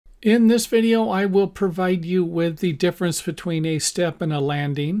In this video, I will provide you with the difference between a step and a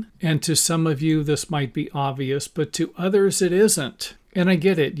landing. And to some of you, this might be obvious, but to others, it isn't. And I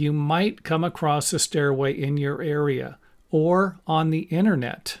get it. You might come across a stairway in your area or on the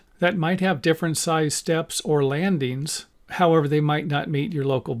internet that might have different size steps or landings. However, they might not meet your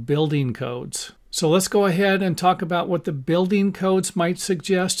local building codes. So let's go ahead and talk about what the building codes might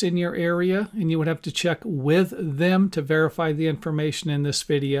suggest in your area, and you would have to check with them to verify the information in this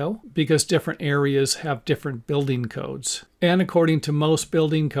video because different areas have different building codes. And according to most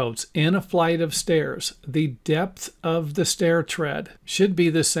building codes, in a flight of stairs, the depth of the stair tread should be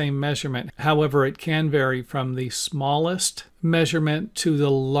the same measurement. However, it can vary from the smallest measurement to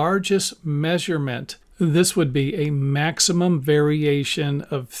the largest measurement. This would be a maximum variation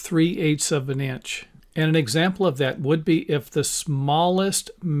of 3/8 of an inch. And an example of that would be if the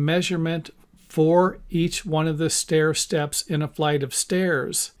smallest measurement for each one of the stair steps in a flight of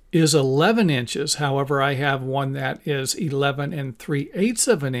stairs is 11 inches. However, I have one that is 11 3/8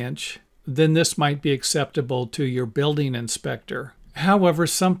 of an inch. Then this might be acceptable to your building inspector. However,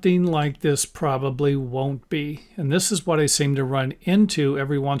 something like this probably won't be. And this is what I seem to run into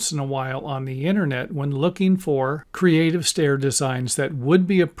every once in a while on the internet when looking for creative stair designs that would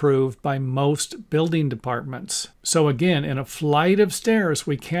be approved by most building departments. So again, in a flight of stairs,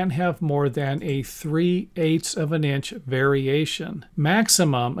 we can't have more than a 3/8 of an inch variation.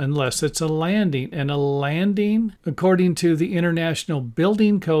 Maximum, unless it's a landing. And a landing, according to the International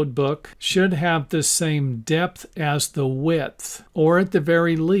Building Code book, should have the same depth as the width, or at the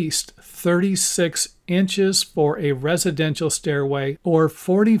very least 36 inches for a residential stairway or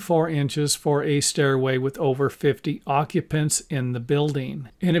 44 inches for a stairway with over 50 occupants in the building.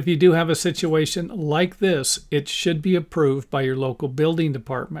 And if you do have a situation like this, it should be approved by your local building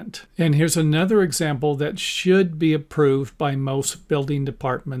department. And here's another example that should be approved by most building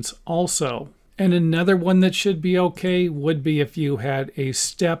departments also. And another one that should be okay would be if you had a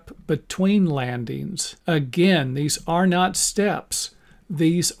step between landings. Again, these are not steps.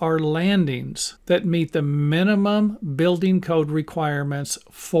 These are landings that meet the minimum building code requirements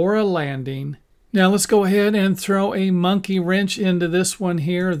for a landing. Now let's go ahead and throw a monkey wrench into this one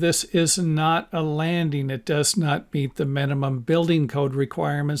here. This is not a landing. It does not meet the minimum building code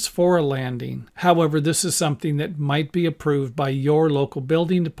requirements for a landing. However, this is something that might be approved by your local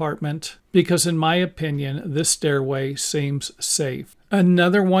building department because in my opinion, this stairway seems safe.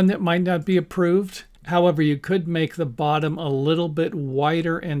 Another one that might not be approved, however, you could make the bottom a little bit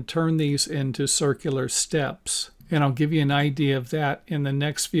wider and turn these into circular steps. And I'll give you an idea of that in the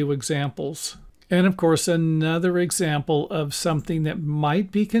next few examples. And of course, another example of something that might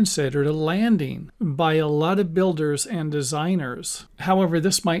be considered a landing by a lot of builders and designers. However,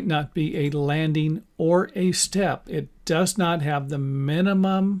 this might not be a landing or a step. It does not have the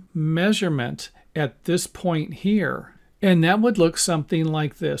minimum measurement at this point here. And that would look something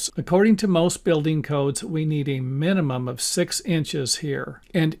like this. According to most building codes, we need a minimum of 6 inches here.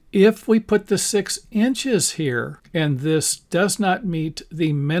 And if we put the 6 inches here, and this does not meet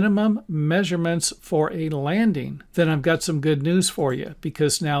the minimum measurements for a landing, then I've got some good news for you,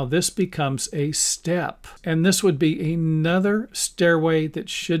 because now this becomes a step. And this would be another stairway that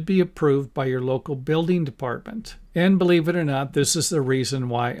should be approved by your local building department. And believe it or not, this is the reason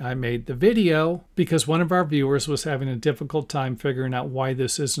why I made the video, because one of our viewers was having a difficult time figuring out why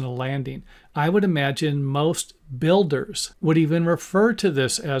this isn't a landing. I would imagine most builders would even refer to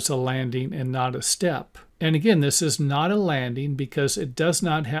this as a landing and not a step. And again, this is not a landing because it does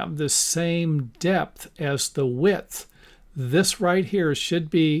not have the same depth as the width. This right here should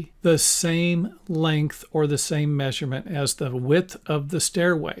be the same length or the same measurement as the width of the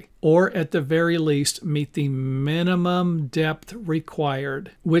stairway, or at the very least meet the minimum depth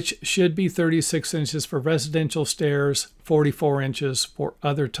required, which should be 36 inches for residential stairs, 44 inches for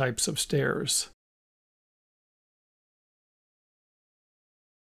other types of stairs.